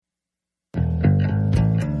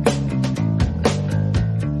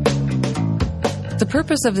The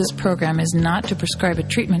purpose of this program is not to prescribe a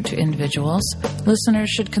treatment to individuals.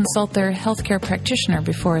 Listeners should consult their healthcare practitioner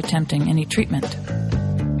before attempting any treatment.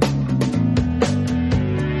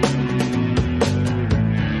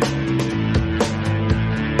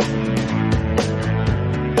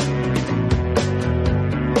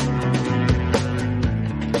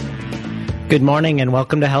 Good morning and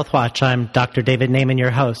welcome to Health Watch. I'm Dr. David Naiman,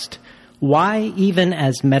 your host. Why, even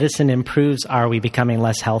as medicine improves, are we becoming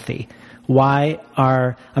less healthy? Why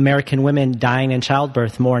are American women dying in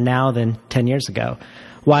childbirth more now than 10 years ago?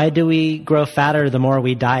 Why do we grow fatter the more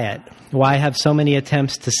we diet? Why have so many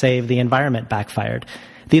attempts to save the environment backfired?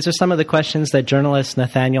 These are some of the questions that journalist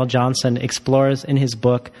Nathanael Johnson explores in his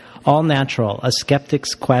book, All Natural, A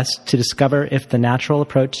Skeptic's Quest to Discover if the Natural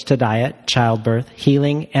Approach to Diet, Childbirth,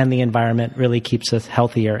 Healing, and the Environment really keeps us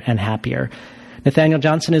healthier and happier. Nathanael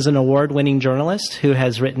Johnson is an award-winning journalist who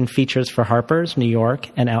has written features for Harper's, New York,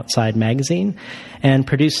 and Outside Magazine, and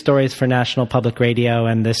produced stories for National Public Radio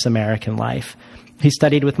and This American Life. He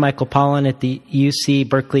studied with Michael Pollan at the UC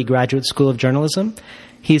Berkeley Graduate School of Journalism.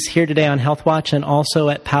 He's here today on Health Watch and also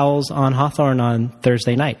at Powell's on Hawthorne on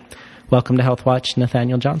Thursday night. Welcome to Health Watch,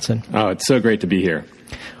 Nathanael Johnson. Oh, it's so great to be here.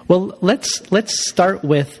 Well, let's start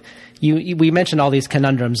with you. We mentioned all these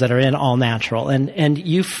conundrums that are in All Natural, and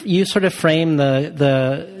you sort of frame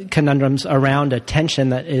the conundrums around a tension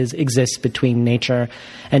that exists between nature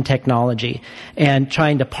and technology, and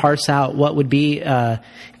trying to parse out what would be an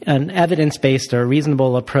evidence-based or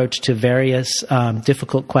reasonable approach to various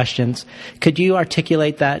difficult questions. Could you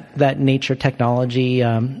articulate that nature-technology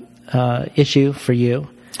issue for you?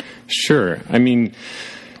 Sure. I mean,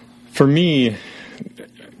 for me,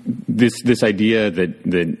 this idea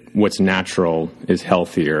that what's natural is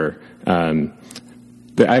healthier, I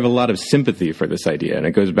have a lot of sympathy for this idea, and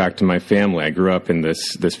it goes back to my family. I grew up in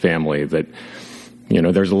this family that,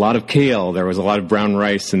 there's a lot of kale, there was a lot of brown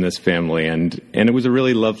rice in this family, and it was a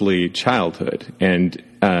really lovely childhood. And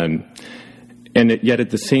yet at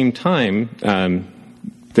the same time,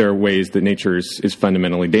 there are ways that nature is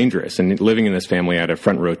fundamentally dangerous. And living in this family, I had a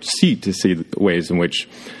front row seat to see the ways in which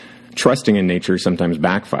trusting in nature sometimes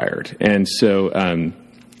backfired. And so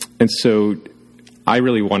I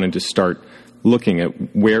really wanted to start looking at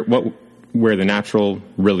where the natural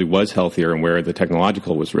really was healthier and where the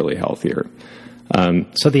technological was really healthier.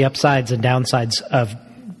 So the upsides and downsides of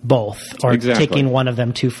both, or exactly. Taking one of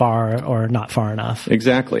them too far or not far enough.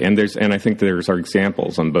 Exactly, and I think there's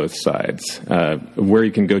examples on both sides where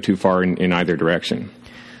you can go too far in either direction.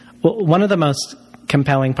 Well, one of the most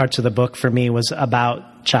compelling parts of the book for me was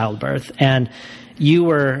about childbirth, and you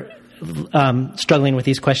were struggling with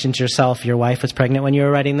these questions yourself. Your wife was pregnant when you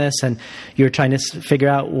were writing this, and you were trying to figure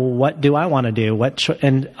out, what do I want to do?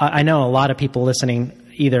 And I know a lot of people listening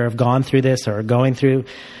either have gone through this or are going through.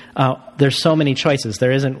 There's so many choices.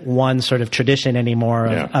 There isn't one sort of tradition anymore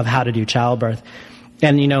of how to do childbirth.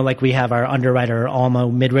 And, like we have our underwriter, Alma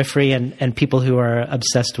Midwifery, and people who are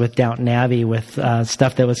obsessed with Downton Abbey with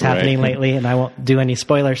stuff that was happening lately, and I won't do any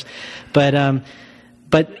spoilers. But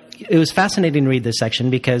it was fascinating to read this section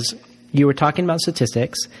because you were talking about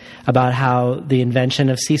statistics, about how the invention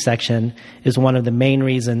of C-section is one of the main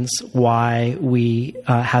reasons why we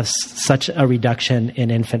have such a reduction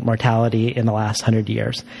in infant mortality in the last 100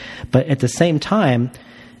 years. But at the same time,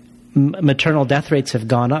 maternal death rates have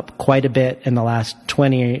gone up quite a bit in the last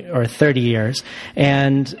 20 or 30 years,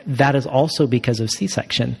 and that is also because of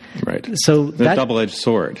C-section. Right. So the double-edged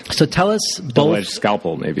sword. So tell us both. Double-edged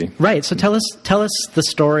scalpel, maybe. Right. So tell us the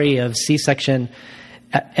story of C-section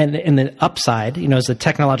and the upside, is the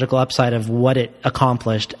technological upside of what it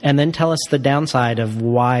accomplished, and then tell us the downside of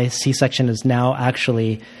why C-section is now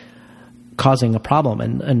actually causing a problem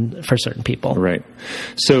and for certain people. Right.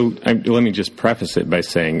 So let me just preface it by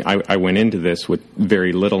saying I went into this with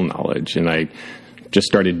very little knowledge, and I just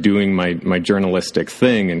started doing my journalistic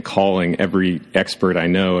thing and calling every expert I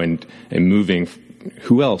know and moving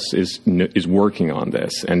who else is working on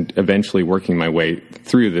this, and eventually working my way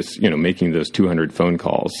through this, making those 200 phone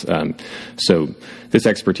calls. So this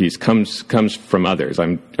expertise comes from others.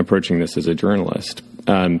 I'm approaching this as a journalist.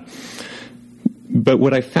 But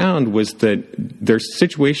what I found was that there's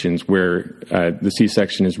situations where the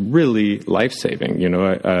C-section is really life-saving.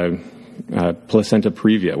 Placenta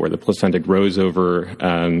previa, where the placenta grows over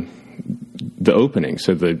the opening,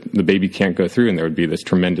 so the baby can't go through, and there would be this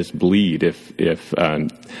tremendous bleed if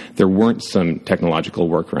there weren't some technological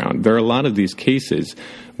workaround. There are a lot of these cases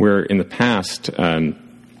where in the past,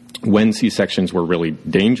 when C-sections were really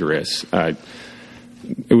dangerous,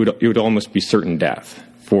 it would almost be certain death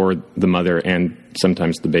for the mother and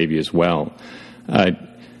sometimes the baby as well.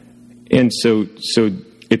 And so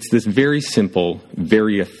it's this very simple,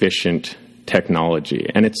 very efficient technology,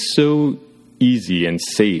 and it's so easy and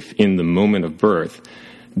safe in the moment of birth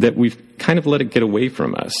that we've kind of let it get away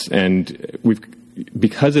from us. And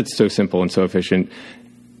because it's so simple and so efficient,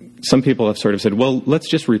 some people have sort of said, well, let's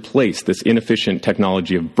just replace this inefficient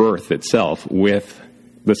technology of birth itself with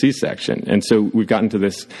the C-section. And so we've gotten to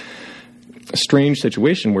this strange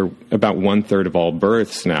situation where about 1/3 of all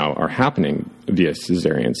births now are happening via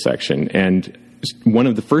cesarean section. And one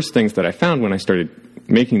of the first things that I found when I started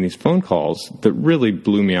making these phone calls that really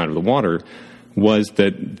blew me out of the water was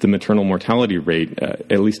that the maternal mortality rate,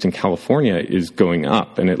 at least in California, is going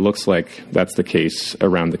up. And it looks like that's the case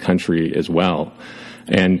around the country as well.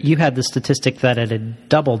 And you had the statistic that it had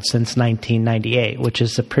doubled since 1998, which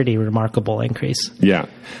is a pretty remarkable increase. Yeah.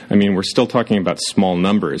 I mean, we're still talking about small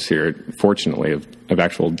numbers here, fortunately, of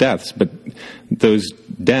actual deaths. But those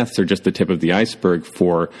deaths are just the tip of the iceberg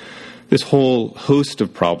for this whole host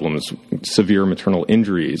of problems, severe maternal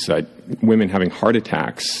injuries, women having heart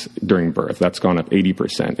attacks during birth. That's gone up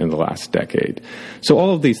 80% in the last decade. So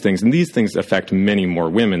all of these things, and these things affect many more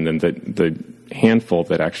women than the handful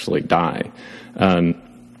that actually die.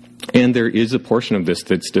 And there is a portion of this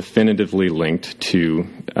that's definitively linked to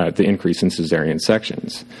the increase in cesarean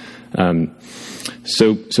sections.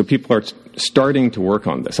 So people are starting to work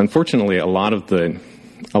on this. Unfortunately, a lot of the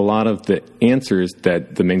answers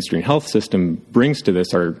that the mainstream health system brings to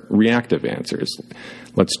this are reactive answers.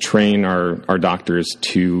 Let's train our doctors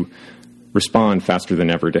to respond faster than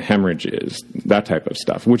ever to hemorrhages, that type of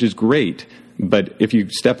stuff, which is great. But if you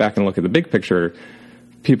step back and look at the big picture,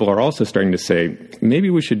 people are also starting to say,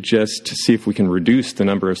 maybe we should just see if we can reduce the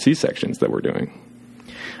number of C-sections that we're doing.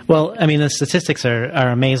 Well, I mean, the statistics are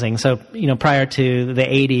amazing. So, prior to the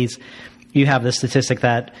 80s, you have the statistic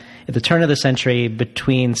that at the turn of the century,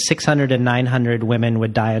 between 600 and 900 women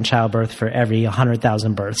would die in childbirth for every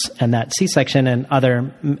 100,000 births. And that C-section and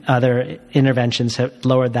other interventions have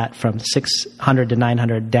lowered that from 600 to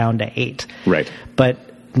 900 down to 8. Right. But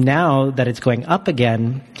now that it's going up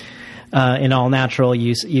again, in all natural,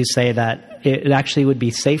 you say that it actually would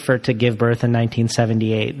be safer to give birth in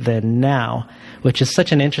 1978 than now, which is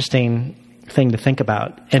such an interesting thing to think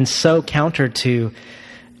about, and so counter to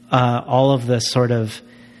all of the sort of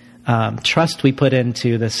trust we put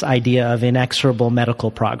into this idea of inexorable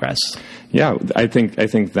medical progress. Yeah, I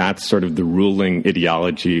think that's sort of the ruling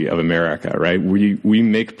ideology of America, right? We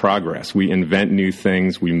make progress, we invent new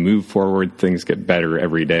things, we move forward, things get better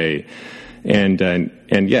every day. And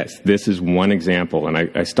yes, this is one example, and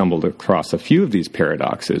I stumbled across a few of these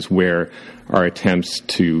paradoxes where our attempts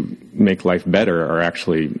to make life better are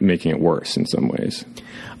actually making it worse in some ways.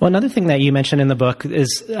 Well, another thing that you mentioned in the book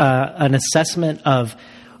is an assessment of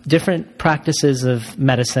different practices of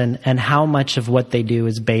medicine and how much of what they do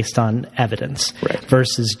is based on evidence, right,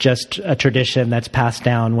 versus just a tradition that's passed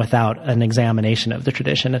down without an examination of the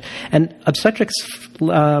tradition. And obstetrics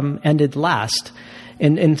ended last.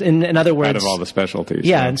 In other words, out of all the specialties.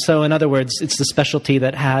 Yeah, and so in other words, it's the specialty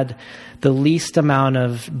that had the least amount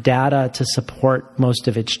of data to support most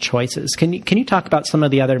of its choices. Can you talk about some of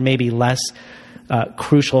the other maybe less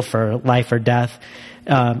crucial for life or death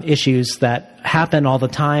issues that happen all the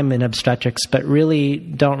time in obstetrics, but really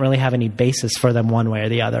don't really have any basis for them one way or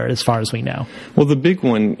the other, as far as we know? Well, the big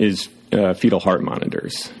one is fetal heart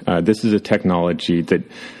monitors. This is a technology that,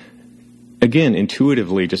 again,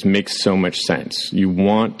 intuitively just makes so much sense. You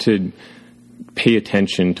want to pay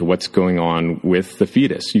attention to what's going on with the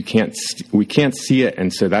fetus. We can't see it,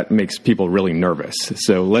 and so that makes people really nervous.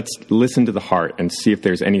 So let's listen to the heart and see if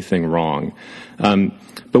there's anything wrong.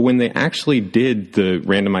 But when they actually did the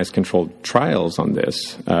randomized controlled trials on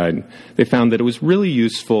this, they found that it was really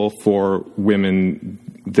useful for women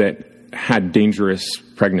that had dangerous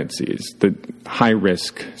pregnancies, the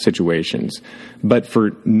high-risk situations. But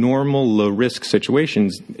for normal, low-risk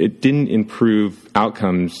situations, it didn't improve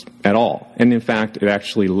outcomes at all. And in fact, it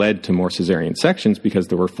actually led to more cesarean sections because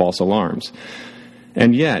there were false alarms.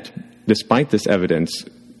 And yet, despite this evidence,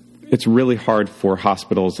 it's really hard for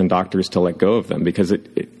hospitals and doctors to let go of them because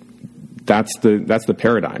that's the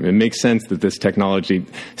paradigm. It makes sense that this technology,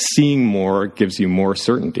 seeing more, gives you more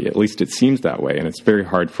certainty. At least it seems that way, and it's very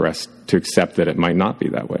hard for us to accept that it might not be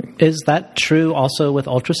that way. Is that true also with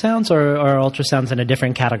ultrasounds, or are ultrasounds in a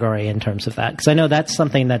different category in terms of that? Because I know that's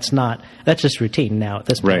something that's just routine now at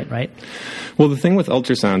this point, right? Well, the thing with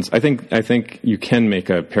ultrasounds, I think you can make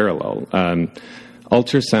a parallel.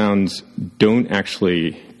 Ultrasounds don't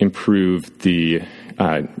actually improve the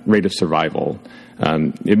rate of survival.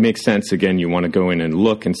 It makes sense, again, you want to go in and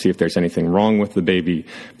look and see if there's anything wrong with the baby.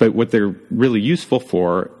 But what they're really useful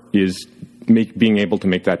for is being able to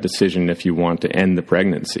make that decision if you want to end the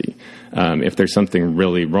pregnancy. If there's something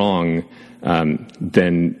really wrong,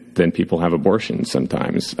 then people have abortions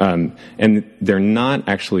sometimes. And they're not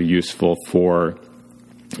actually useful for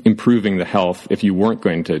improving the health if you weren't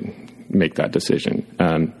going to make that decision.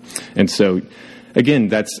 And so,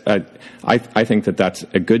 again, I think that's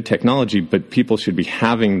a good technology, but people should be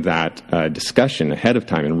having that discussion ahead of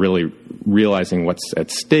time and really realizing what's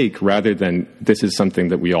at stake, rather than this is something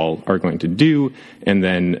that we all are going to do, and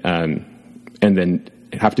then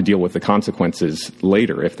have to deal with the consequences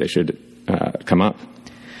later if they should come up.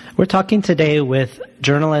 We're talking today with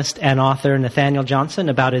journalist and author Nathanael Johnson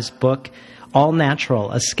about his book, All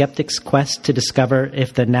Natural, A Skeptic's Quest to Discover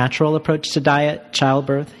if the Natural Approach to Diet,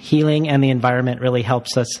 Childbirth, Healing, and the Environment really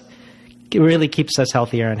keeps us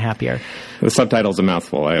healthier and happier. The subtitle's a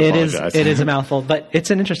mouthful. I apologize. It is a mouthful, but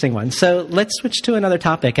it's an interesting one. So let's switch to another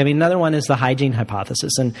topic. I mean, another one is the hygiene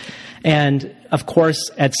hypothesis. And of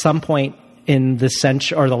course, at some point in the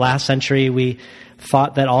century or the last century, we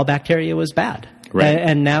thought that all bacteria was bad. Right.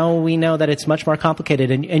 And now we know that it's much more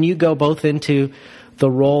complicated. And you go both into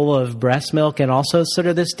the role of breast milk and also sort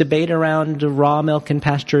of this debate around raw milk and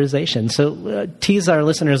pasteurization. So tease our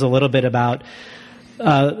listeners a little bit about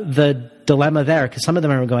the dilemma there, because some of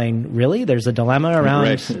them are going, really? There's a dilemma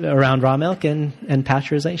around raw milk and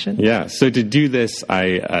pasteurization? Yeah. So to do this,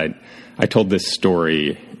 I told this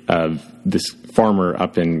story of this farmer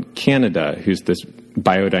up in Canada who's this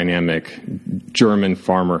biodynamic German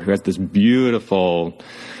farmer who has this beautiful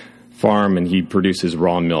farm, and he produces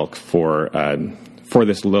raw milk for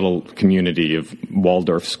this little community of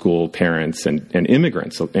Waldorf school parents and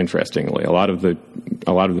immigrants. Interestingly, a lot of the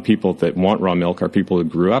people that want raw milk are people who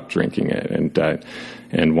grew up drinking it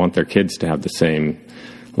and want their kids to have the same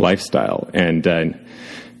lifestyle. And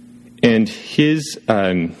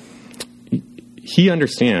he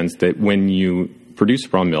understands that when you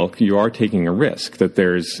produce raw milk, you are taking a risk. That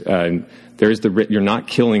you're not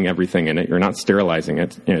killing everything in it, you're not sterilizing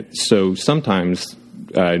it. So sometimes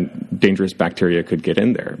dangerous bacteria could get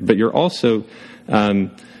in there, but you're also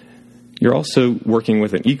working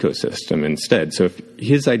with an ecosystem instead. So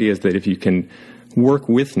his idea is that if you can work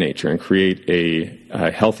with nature and create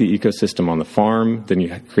a healthy ecosystem on the farm, then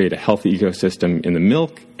you create a healthy ecosystem in the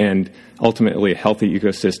milk, and ultimately a healthy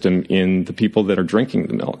ecosystem in the people that are drinking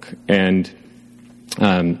the milk. And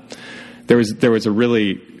there was a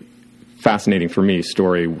really fascinating for me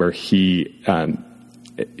story where he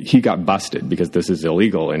got busted because this is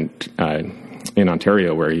illegal in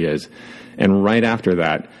Ontario where he is, and right after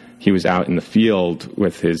that he was out in the field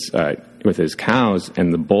with his cows,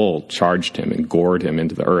 and the bull charged him and gored him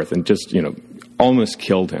into the earth and just almost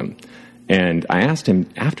killed him. And I asked him,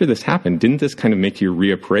 after this happened, didn't this kind of make you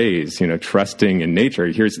reappraise, trusting in nature?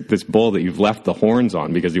 Here's this bull that you've left the horns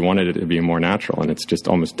on because you wanted it to be more natural, and it's just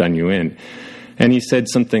almost done you in. And he said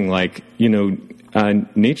something like,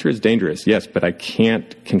 nature is dangerous, yes, but I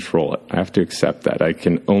can't control it. I have to accept that. I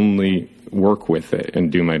can only work with it and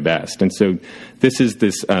do my best. And so this is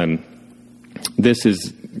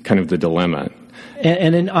kind of the dilemma.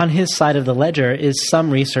 And on his side of the ledger is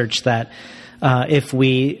some research that if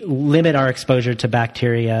we limit our exposure to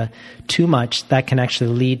bacteria too much, that can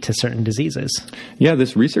actually lead to certain diseases. Yeah,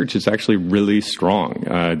 this research is actually really strong.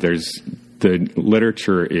 The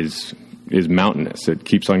literature is mountainous. It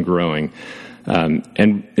keeps on growing.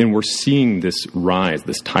 And we're seeing this rise,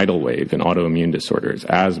 this tidal wave in autoimmune disorders,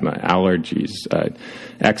 asthma, allergies,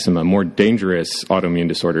 eczema, more dangerous autoimmune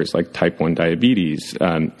disorders like type 1 diabetes.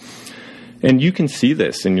 And you can see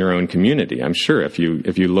this in your own community, I'm sure, if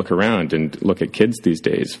you look around and look at kids these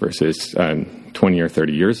days versus 20 or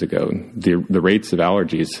 30 years ago. The rates of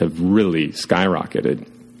allergies have really skyrocketed.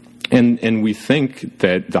 And we think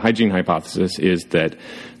that the hygiene hypothesis is that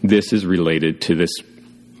this is related to this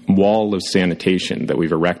wall of sanitation that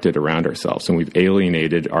we've erected around ourselves, and we've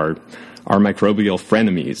alienated our microbial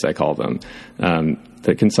frenemies, I call them,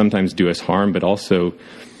 that can sometimes do us harm, but also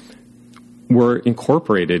were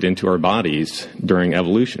incorporated into our bodies during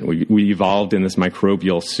evolution. We evolved in this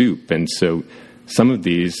microbial soup, and so some of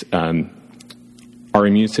these our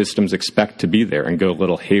immune systems expect to be there and go a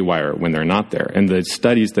little haywire when they're not there. And the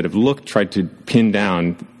studies that have tried to pin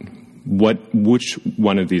down which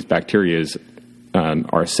one of these bacteria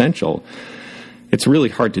are essential. It's really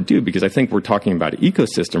hard to do because I think we're talking about an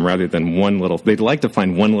ecosystem rather than one little. They'd like to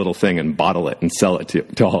find one little thing and bottle it and sell it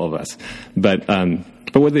to all of us. But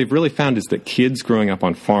what they've really found is that kids growing up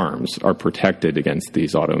on farms are protected against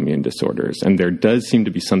these autoimmune disorders. And there does seem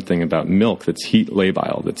to be something about milk that's heat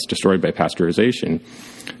labile, that's destroyed by pasteurization,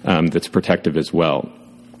 that's protective as well.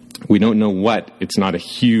 We don't know what. It's not a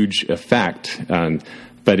huge effect,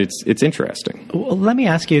 But it's interesting. Well, let me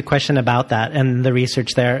ask you a question about that and the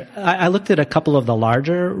research there. I looked at a couple of the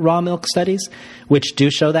larger raw milk studies, which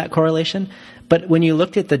do show that correlation. But when you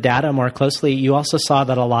looked at the data more closely, you also saw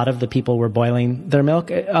that a lot of the people were boiling their milk.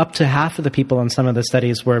 Up to half of the people in some of the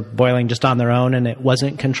studies were boiling just on their own, and it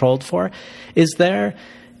wasn't controlled for. Is there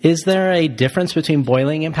a difference between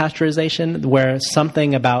boiling and pasteurization, where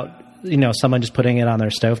something about someone just putting it on their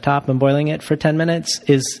stovetop and boiling it for 10 minutes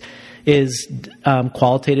is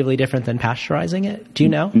qualitatively different than pasteurizing it? Do you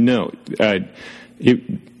know? No.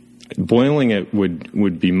 Boiling it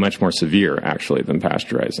would be much more severe, actually, than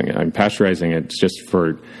pasteurizing it. Pasteurizing it's just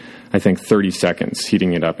for, I think, 30 seconds,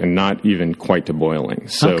 heating it up, and not even quite to boiling.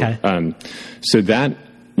 So, okay. So that,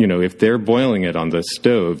 if they're boiling it on the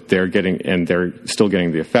stove, they're still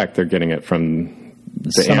getting the effect. They're getting it from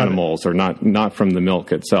the animals, or not from the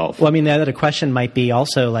milk itself. Well, I mean, the other question might be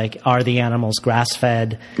also, like, are the animals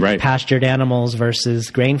grass-fed, pastured animals versus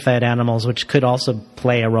grain-fed animals, which could also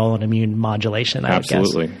play a role in immune modulation, I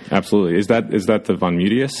Absolutely. guess. Absolutely. Is that the von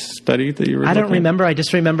Mutius study that you were I don't looking at? remember. I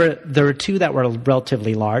just remember there were two that were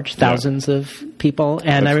relatively large, thousands of people.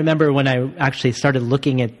 And I remember when I actually started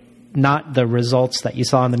looking at not the results that you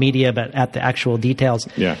saw in the media, but at the actual details,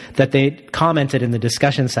 that they commented in the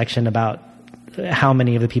discussion section about how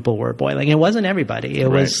many of the people were boiling. It wasn't everybody. It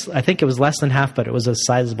was, I think it was less than half, but it was a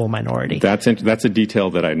sizable minority. That's a detail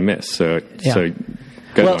that I'd missed. So good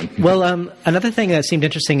one. Well, another thing that seemed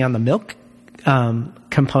interesting on the milk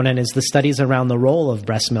component is the studies around the role of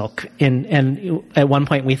breast milk. And at one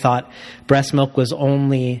point we thought breast milk was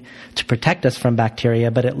only to protect us from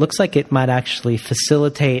bacteria, but it looks like it might actually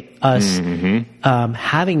facilitate us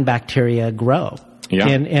having bacteria grow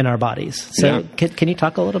in our bodies. So can you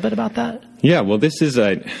talk a little bit about that? Yeah, well, this is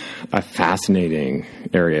a fascinating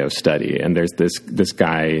area of study, and there's this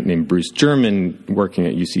guy named Bruce German working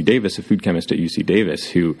at UC Davis, a food chemist at UC Davis,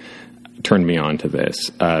 who turned me on to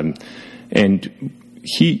this. And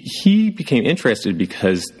he became interested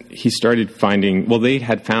because he started finding, well, they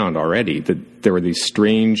had found already that there were these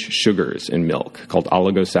strange sugars in milk called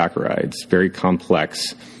oligosaccharides, very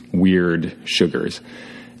complex, weird sugars.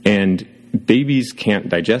 And babies can't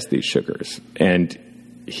digest these sugars. And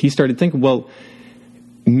he started thinking, well,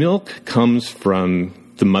 milk comes from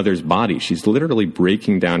the mother's body. She's literally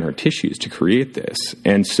breaking down her tissues to create this.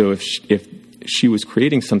 And so if she was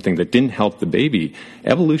creating something that didn't help the baby,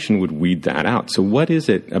 evolution would weed that out. So what is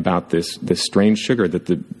it about this strange sugar that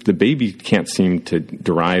the baby can't seem to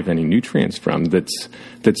derive any nutrients from that's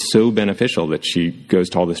so beneficial that she goes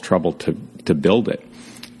to all this trouble to build it?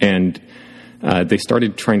 And they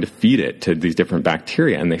started trying to feed it to these different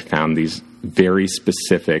bacteria, and they found these very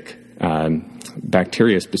specific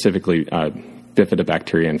bacteria, specifically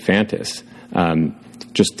Bifidobacteria infantis,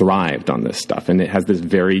 just thrived on this stuff, and it has this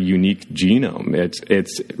very unique genome.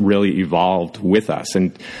 It's really evolved with us,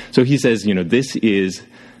 and so he says, this is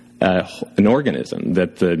an organism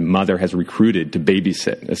that the mother has recruited to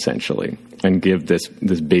babysit, essentially, and give this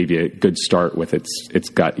baby a good start with its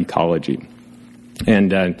gut ecology,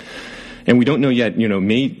 and we don't know yet,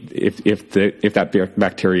 if that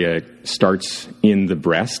bacteria starts in the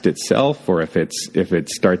breast itself, or if it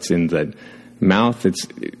starts in the mouth.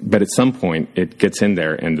 But at some point it gets in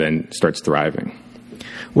there and then starts thriving.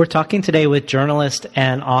 We're talking today with journalist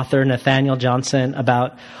and author Nathanael Johnson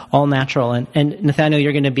about All Natural, and Nathanael,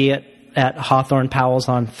 you're going to be at Hawthorne Powell's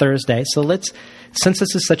on Thursday. So since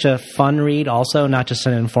this is such a fun read, also not just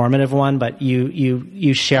an informative one, but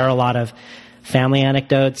you share a lot of family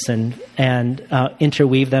anecdotes and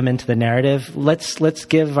interweave them into the narrative. Let's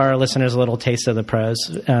give our listeners a little taste of the prose.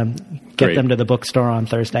 Get them to the bookstore on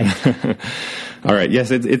Thursday. All right.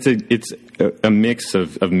 Yes, it's a mix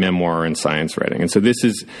of memoir and science writing, and so this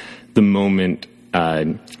is the moment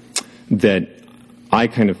that I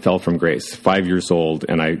kind of fell from grace. 5 years old,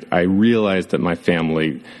 and I realized that my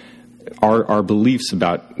family, our beliefs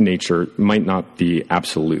about nature might not be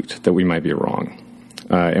absolute; that we might be wrong.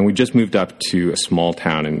 And we just moved up to a small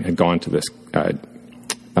town and had gone to this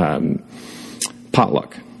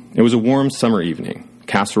potluck. It was a warm summer evening.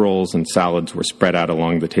 Casseroles and salads were spread out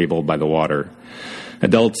along the table by the water.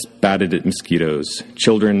 Adults batted at mosquitoes.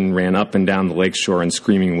 Children ran up and down the lakeshore in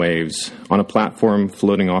screaming waves. On a platform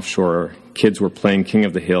floating offshore, kids were playing King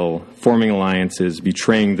of the Hill, forming alliances,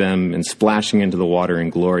 betraying them, and splashing into the water in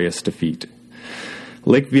glorious defeat.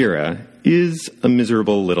 Lake Vera is a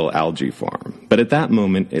miserable little algae farm, but at that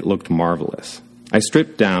moment it looked marvelous. I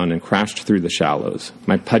stripped down and crashed through the shallows,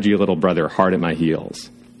 my pudgy little brother hard at my heels.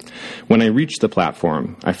 When I reached the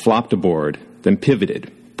platform, I flopped aboard, then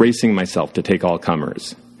pivoted, bracing myself to take all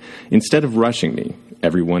comers. Instead of rushing me,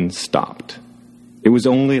 everyone stopped. It was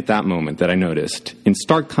only at that moment that I noticed, in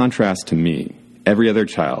stark contrast to me, every other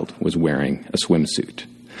child was wearing a swimsuit.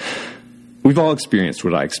 We've all experienced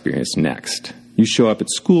what I experienced next. You show up at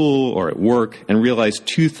school or at work and realize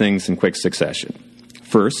two things in quick succession.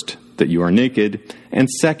 First, that you are naked, and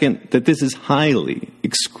second, that this is highly,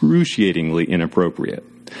 excruciatingly inappropriate.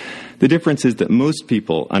 The difference is that most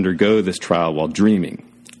people undergo this trial while dreaming.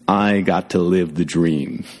 I got to live the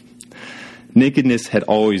dream. Nakedness had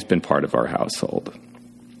always been part of our household.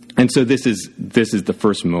 And so this is the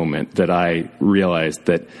first moment that I realized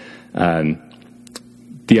that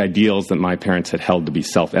the ideals that my parents had held to be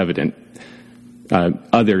self-evident,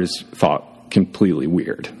 others thought completely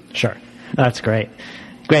weird. Sure. That's great.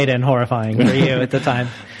 Great and horrifying for you at the time.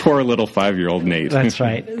 Poor little 5-year-old Nate. That's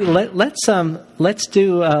right. Let's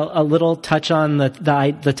do a little touch on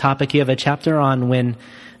the topic. You have a chapter on when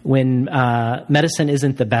medicine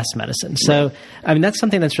isn't the best medicine. So, I mean, that's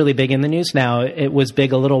something that's really big in the news now. It was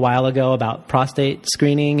big a little while ago about prostate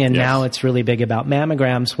screening, and now it's really big about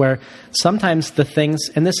mammograms, where sometimes the things,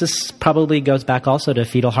 and this is probably goes back also to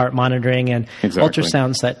fetal heart monitoring and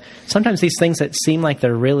ultrasounds, that sometimes these things that seem like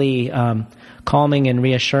they're really calming and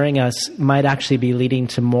reassuring us might actually be leading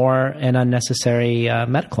to more and unnecessary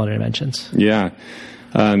medical interventions. Yeah.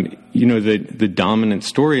 The dominant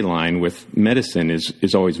storyline with medicine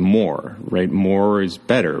is always more, right? More is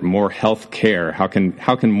better, more health care. How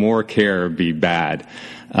can more care be bad?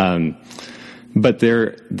 But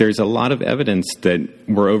there's a lot of evidence that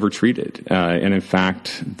we're overtreated. And in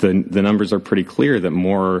fact, the numbers are pretty clear that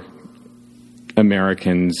more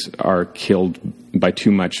Americans are killed by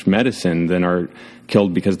too much medicine than are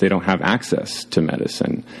killed because they don't have access to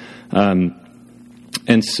medicine.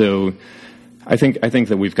 And so I think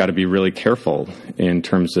that we've got to be really careful in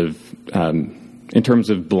terms of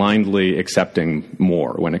blindly accepting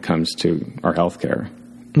more when it comes to our healthcare.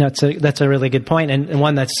 That's a really good point, and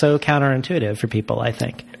one that's so counterintuitive for people, I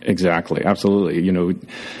think. Exactly, absolutely.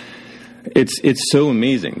 It's so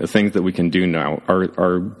amazing. The things that we can do now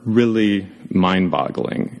are really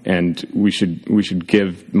mind-boggling, and we should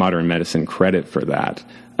give modern medicine credit for that.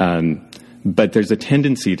 But there's a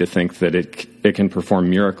tendency to think that it can perform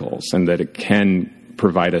miracles and that it can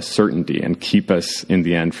provide us certainty and keep us in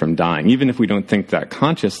the end from dying. Even if we don't think that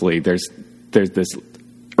consciously, there's this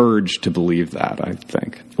urge to believe that, I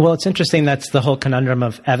think. Well, it's interesting. That's the whole conundrum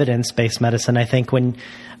of evidence-based medicine. I think when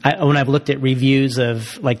I've looked at reviews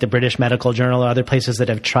of like the British Medical Journal or other places that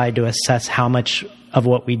have tried to assess how much of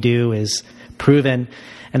what we do is proven,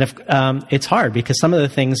 and if it's hard because some of the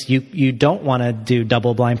things you don't want to do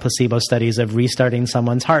double-blind placebo studies of restarting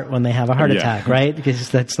someone's heart when they have a heart attack, right? Because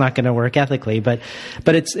that's not going to work ethically. But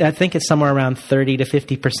I think it's somewhere around 30 to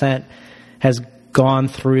 50% has gone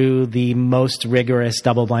through the most rigorous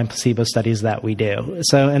double-blind placebo studies that we do.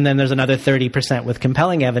 So, and then there's another 30% with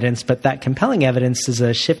compelling evidence, but that compelling evidence is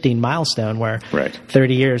a shifting milestone where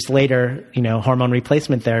 30 years later, hormone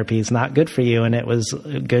replacement therapy is not good for you, and it was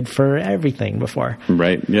good for everything before.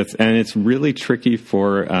 Right. Yes, and it's really tricky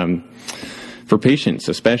for patients,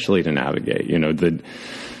 especially to navigate. The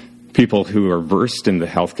people who are versed in the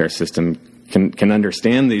healthcare system can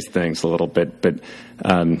understand these things a little bit, but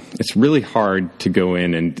it's really hard to go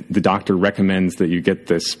in and the doctor recommends that you get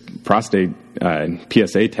this prostate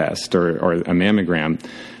PSA test or a mammogram.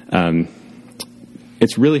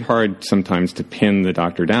 It's really hard sometimes to pin the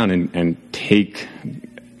doctor down and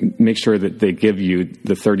make sure that they give you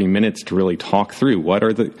the 30 minutes to really talk through what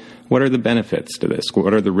are the benefits to this,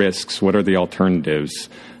 what are the risks, what are the alternatives,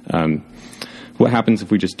 what happens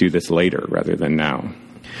if we just do this later rather than now.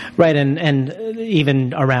 Right, and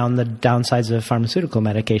even around the downsides of pharmaceutical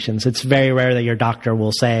medications, it's very rare that your doctor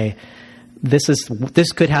will say,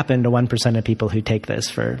 this could happen to 1% of people who take this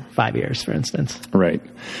for 5 years, for instance. Right.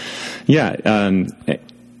 Yeah,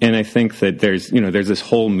 and I think that there's this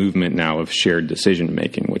whole movement now of shared decision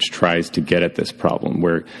making, which tries to get at this problem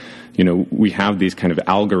where, we have these kind of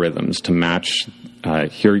algorithms to match.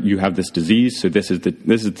 Here you have this disease, so this is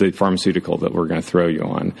the pharmaceutical that we're going to throw you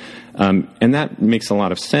on, and that makes a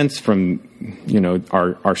lot of sense from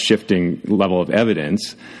our shifting level of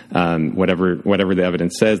evidence. Whatever the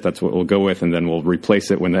evidence says, that's what we'll go with, and then we'll replace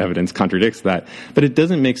it when the evidence contradicts that. But it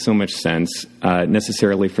doesn't make so much sense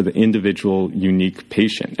necessarily for the individual, unique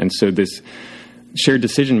patient, and so this shared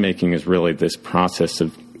decision making is really this process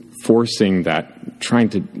of forcing that, trying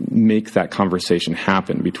to make that conversation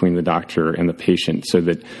happen between the doctor and the patient so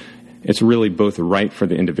that it's really both right for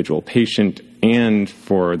the individual patient and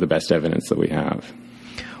for the best evidence that we have.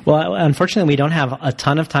 Well, unfortunately, we don't have a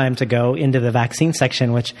ton of time to go into the vaccine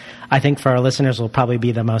section, which I think for our listeners will probably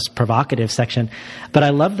be the most provocative section. But I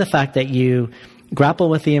love the fact that you grapple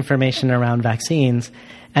with the information around vaccines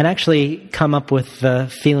and actually come up with the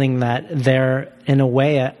feeling that they're, in a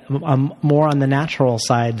way, more on the natural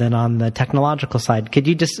side than on the technological side. Could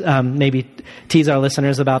you just maybe tease our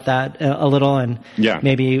listeners about that a little? And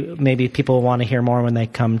maybe people want to hear more when they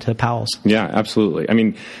come to Powell's. Yeah, absolutely. I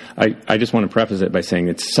mean, I just want to preface it by saying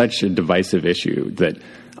it's such a divisive issue that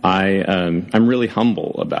I'm really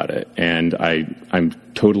humble about it, and I'm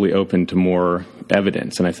totally open to more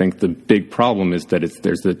evidence. And I think the big problem is that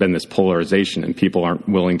there's been this polarization, and people aren't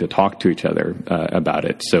willing to talk to each other about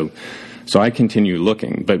it. So I continue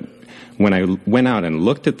looking, but when I went out and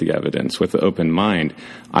looked at the evidence with an open mind,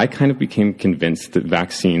 I kind of became convinced that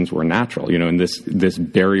vaccines were natural. And this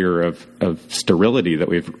barrier of sterility that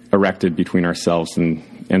we've erected between ourselves and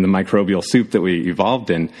the microbial soup that we evolved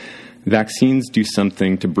in. Vaccines do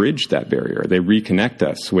something to bridge that barrier. They reconnect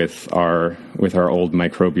us with our old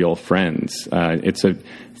microbial friends. It's a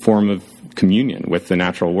form of communion with the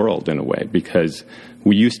natural world in a way, because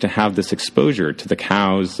we used to have this exposure to the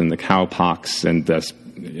cows and the cowpox and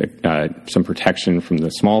some protection from the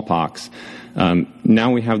smallpox.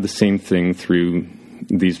 Now we have the same thing through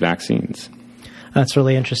these vaccines. That's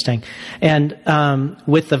really interesting. And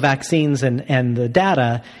with the vaccines and the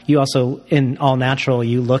data, you also, in All Natural,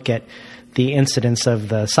 you look at the incidence of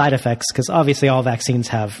the side effects, because obviously all vaccines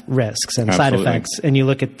have risks and side effects, and you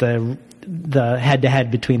look at the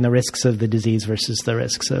head-to-head between the risks of the disease versus the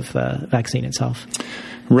risks of the vaccine itself.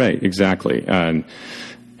 Right, exactly. And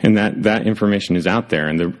that information is out there.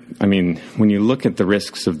 And when you look at the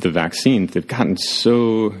risks of the vaccines, they've gotten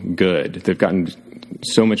so good. They've gotten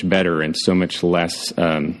so much better and so much less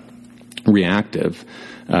reactive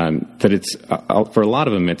that it's for a lot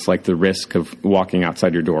of them, it's like the risk of walking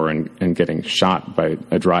outside your door and getting shot by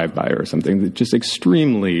a drive-by or something. Just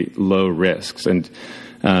extremely low risks. And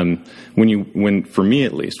when for me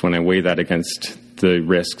at least, when I weigh that against the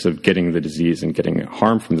risks of getting the disease and getting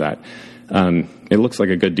harm from that, it looks like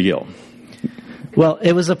a good deal. Well,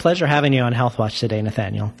 it was a pleasure having you on Health Watch today,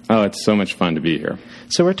 Nathanael. Oh, it's so much fun to be here.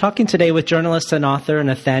 So we're talking today with journalist and author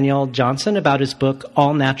Nathanael Johnson about his book,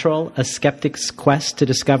 All Natural, A Skeptic's Quest to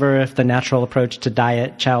Discover if the Natural Approach to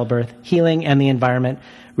Diet, Childbirth, Healing, and the Environment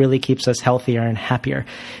really keeps us healthier and happier.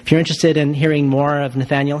 If you're interested in hearing more of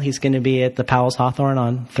Nathanael, he's going to be at the Powell's Hawthorne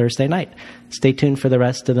on Thursday night. Stay tuned for the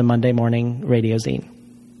rest of the Monday morning radio zine.